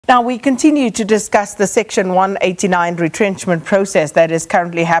Now, we continue to discuss the Section 189 retrenchment process that is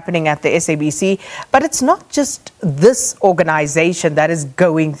currently happening at the SABC, but it's not just this organisation that is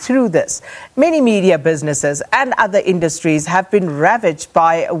going through this. Many media businesses and other industries have been ravaged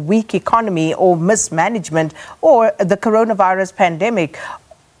by a weak economy or mismanagement or the coronavirus pandemic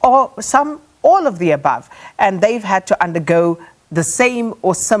or all of the above, and they've had to undergo the same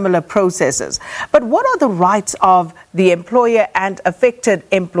or similar processes. But what are the rights of the employer and affected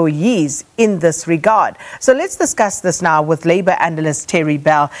employees in this regard? So let's discuss this now with Labour analyst Terry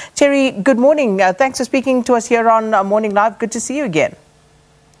Bell. Terry, good morning. Thanks for speaking to us here on Morning Live. Good to see you again.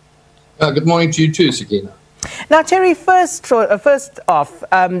 Good morning to you too, Sakina. Now, Terry, first off,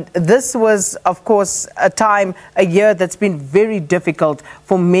 this was, of course, a year that's been very difficult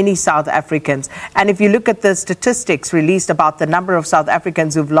for many South Africans. And if you look at the statistics released about the number of South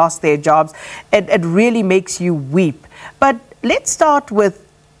Africans who've lost their jobs, it really makes you weep. But let's start with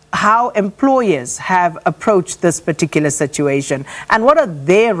how employers have approached this particular situation and what are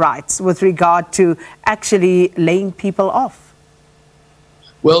their rights with regard to actually laying people off.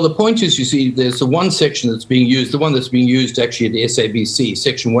 Well, the point is, you see, there's the one section that's being used, the one that's being used actually at the SABC,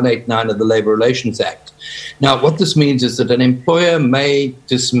 Section 189 of the Labour Relations Act. Now, what this means is that an employer may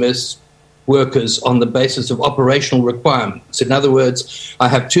dismiss workers on the basis of operational requirements. In other words, I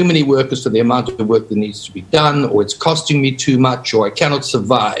have too many workers for the amount of work that needs to be done, or it's costing me too much, or I cannot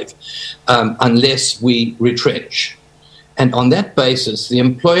survive unless we retrench. And on that basis, the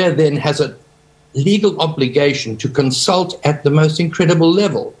employer then has a legal obligation to consult at the most incredible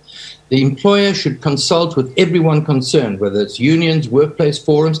level. The employer should consult with everyone concerned, whether it's unions, workplace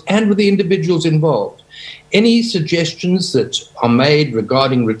forums, and with the individuals involved. Any suggestions that are made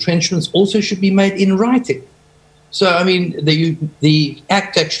regarding retrenchments also should be made in writing. So, I mean, the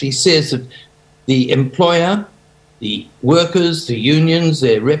Act actually says that the employer, the workers, the unions,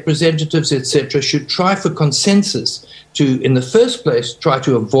 their representatives, etc., should try for consensus to, in the first place, try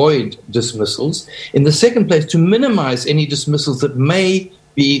to avoid dismissals. In the second place, to minimize any dismissals that may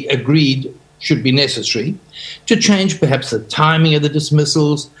be agreed should be necessary, to change perhaps the timing of the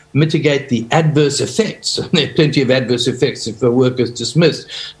dismissals, mitigate the adverse effects. There are plenty of adverse effects if a worker is dismissed,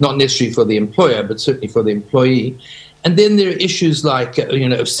 not necessarily for the employer, but certainly for the employee. And then there are issues like,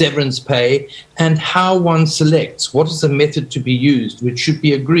 of severance pay and how one selects what is the method to be used, which should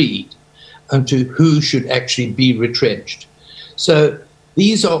be agreed, and to who should actually be retrenched. So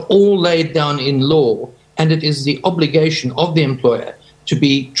these are all laid down in law, and it is the obligation of the employer to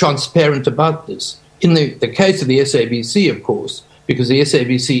be transparent about this. In the case of the SABC, of course, because the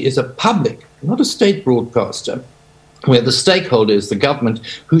SABC is a public, not a state broadcaster, where the stakeholder is the government,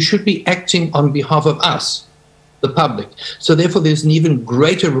 who should be acting on behalf of us, the public. So therefore, there's an even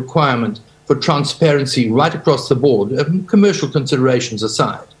greater requirement for transparency right across the board, commercial considerations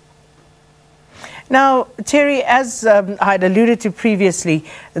aside. Now, Terry, as I had alluded to previously,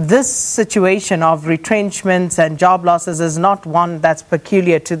 this situation of retrenchments and job losses is not one that's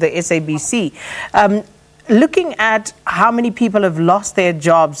peculiar to the SABC. Looking at how many people have lost their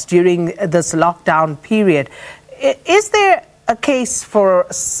jobs during this lockdown period, is there a case, for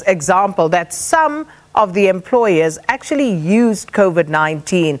example, that some of the employers actually used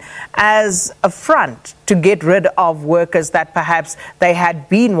COVID-19 as a front to get rid of workers that perhaps they had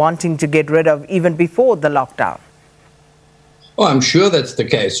been wanting to get rid of even before the lockdown? Oh, I'm sure that's the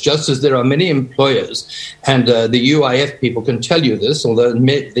case, just as there are many employers, and the UIF people can tell you this, although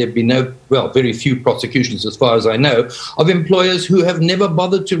there'd be very few prosecutions as far as I know, of employers who have never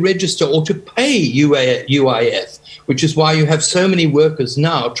bothered to register or to pay UIF, which is why you have so many workers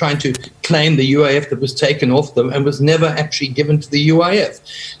now trying to claim the UIF that was taken off them and was never actually given to the UIF.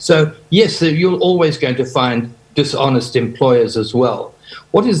 So, yes, you're always going to find dishonest employers as well.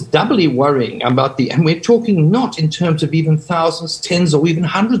 What is doubly worrying about and we're talking not in terms of even thousands, tens, or even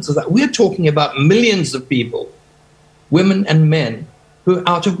hundreds of that. We're talking about millions of people, women and men, who are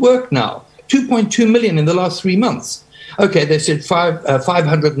out of work now. 2.2 million in the last 3 months. Okay, they said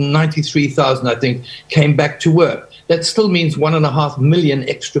 593,000, I think, came back to work. That still means 1.5 million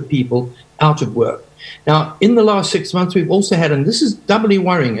extra people out of work. Now, in the last 6 months, we've also had, and this is doubly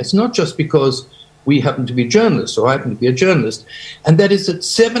worrying, it's not just because we happen to be journalists, or I happen to be a journalist, and that is that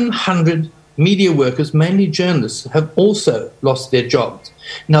 700 media workers, mainly journalists, have also lost their jobs.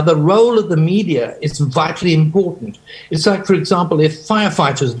 Now, the role of the media is vitally important. It's like, for example, if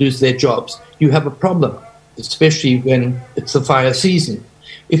firefighters lose their jobs, you have a problem, especially when it's the fire season.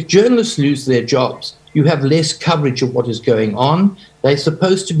 If journalists lose their jobs, you have less coverage of what is going on. They're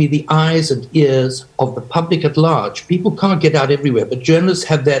supposed to be the eyes and ears of the public at large. People can't get out everywhere, but journalists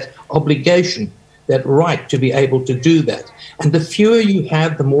have that obligation that right to be able to do that. And the fewer you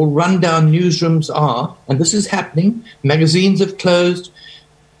have, the more rundown newsrooms are, and this is happening. Magazines have closed,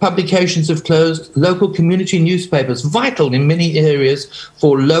 publications have closed, local community newspapers, vital in many areas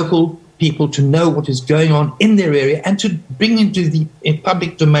for local people to know what is going on in their area and to bring into the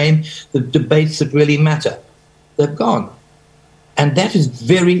public domain the debates that really matter. They've gone. And that is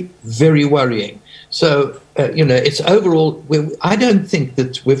very, very worrying. So, it's overall, I don't think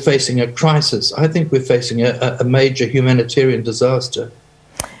that we're facing a crisis. I think we're facing a major humanitarian disaster.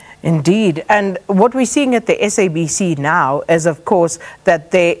 Indeed. And what we're seeing at the SABC now is, of course, that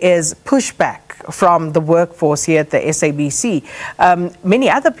there is pushback from the workforce here at the SABC. Many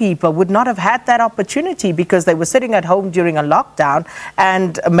other people would not have had that opportunity because they were sitting at home during a lockdown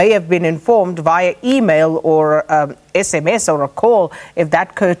and may have been informed via email or SMS or a call, if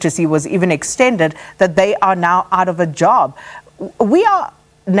that courtesy was even extended, that they are now out of a job. We are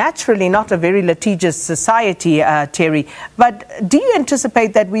naturally not a very litigious society, Terry, but do you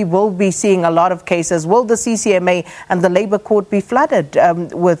anticipate that we will be seeing a lot of cases? Will the CCMA and the Labour Court be flooded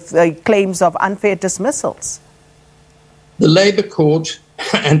with claims of unfair dismissals? The Labour Court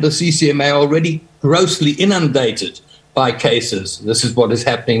and the CCMA are already grossly inundated by cases. This is what is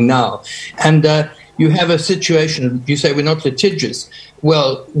happening now. And you have a situation, you say we're not litigious.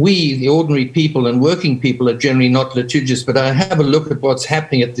 Well, we, the ordinary people and working people, are generally not litigious, but I have a look at what's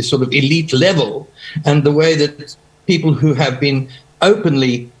happening at this sort of elite level and the way that people who have been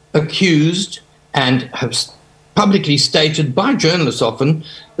openly accused and have publicly stated by journalists often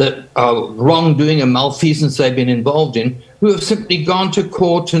that are wrongdoing and malfeasance they've been involved in, who have simply gone to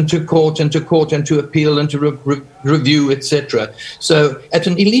court and to court and to court and to appeal and to review, etc. So at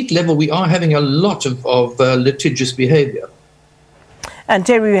an elite level, we are having a lot of litigious behavior. And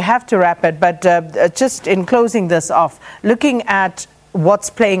Terry, we have to wrap it, but just in closing this off, looking at what's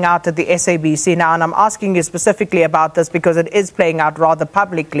playing out at the SABC now, and I'm asking you specifically about this because it is playing out rather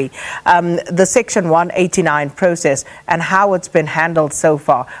publicly, the Section 189 process and how it's been handled so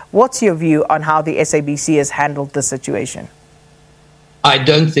far. What's your view on how the SABC has handled the situation? I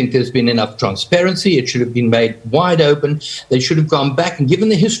don't think there's been enough transparency. It should have been made wide open. They should have gone back and given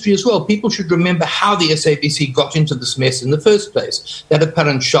the history as well. People should remember how the SABC got into this mess in the first place. That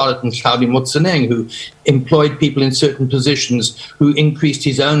apparent charlatan, Hlaudi Motsoeneng, who employed people in certain positions, who increased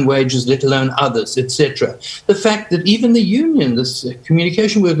his own wages, let alone others, etc. The fact that even the union, this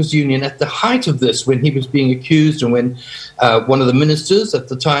Communication Workers Union, at the height of this, when he was being accused and when one of the ministers at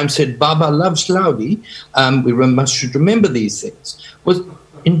the time said, Baba loves Hlaudi, we should remember these things, was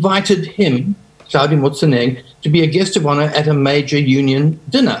invited him, Hlaudi Motsoeneng, to be a guest of honor at a major union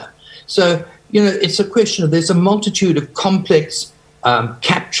dinner. So, it's a question of there's a multitude of complex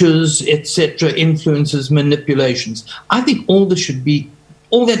captures, etc., influences, manipulations. I think all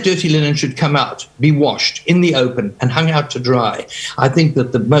that dirty linen should come out, be washed in the open and hung out to dry. I think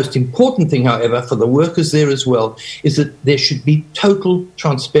that the most important thing, however, for the workers there as well, is that there should be total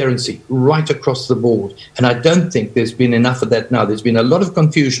transparency right across the board. And I don't think there's been enough of that now. There's been a lot of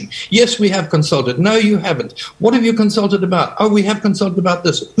confusion. Yes, we have consulted. No, you haven't. What have you consulted about? Oh, we have consulted about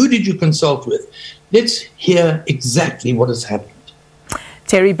this. Who did you consult with? Let's hear exactly what has happened.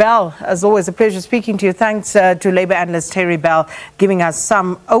 Terry Bell, as always, a pleasure speaking to you. Thanks to Labour analyst Terry Bell giving us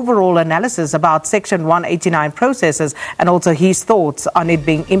some overall analysis about Section 189 processes and also his thoughts on it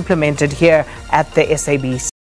being implemented here at the SABC.